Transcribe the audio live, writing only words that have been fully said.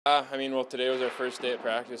Well, today was our first day at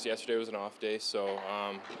practice. Yesterday was an off day, so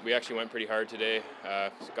we actually went pretty hard today.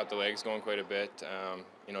 Got the legs going quite a bit.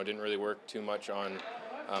 Didn't really work too much on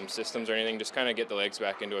systems or anything. Just kind of get the legs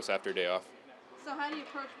back into us after a day off. So how do you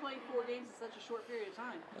approach playing 4 games in such a short period of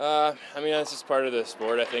time? That's just part of the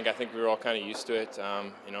sport. I think we were all kind of used to it.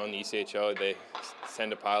 In the ECHL, they tend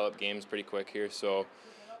to pile up games pretty quick here, so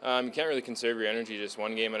you can't really conserve your energy just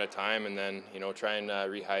one game at a time, and then try and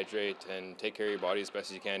rehydrate and take care of your body as best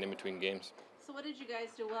as you can in between games. So what did you guys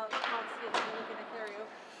do well at Ponce looking at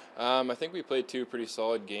karaoke? I think we played two pretty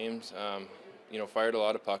solid games. Fired a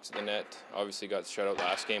lot of pucks at the net. Obviously got shut out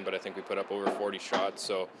last game, but I think we put up over 40 shots.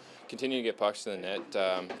 So continue to get pucks to the net,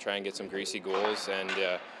 try and get some greasy goals, and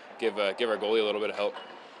give our goalie a little bit of help.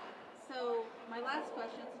 So my last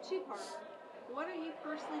question is a two-parter. What are you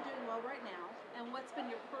personally doing well right now, and what's been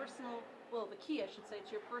your the key, I should say,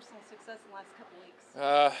 to your personal success in the last couple weeks?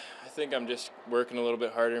 I think I'm just working a little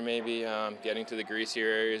bit harder, maybe getting to the greasier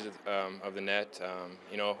areas of the net.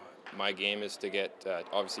 My game is to get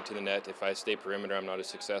obviously to the net. If I stay perimeter, I'm not as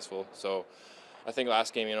successful. So I think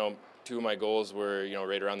last game, two of my goals were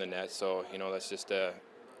right around the net. So that's just a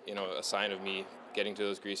sign of me getting to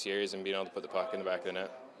those greasy areas and being able to put the puck in the back of the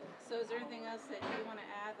net. So is there anything else that you want to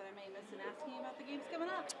add that I may miss in asking you about the games coming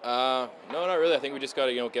up? No, not really. I think we just got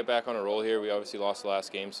to get back on a roll here. We obviously lost the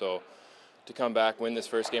last game, so to come back, win this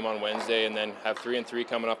first game on Wednesday, and then have 3-3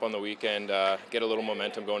 coming up on the weekend, get a little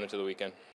momentum going into the weekend.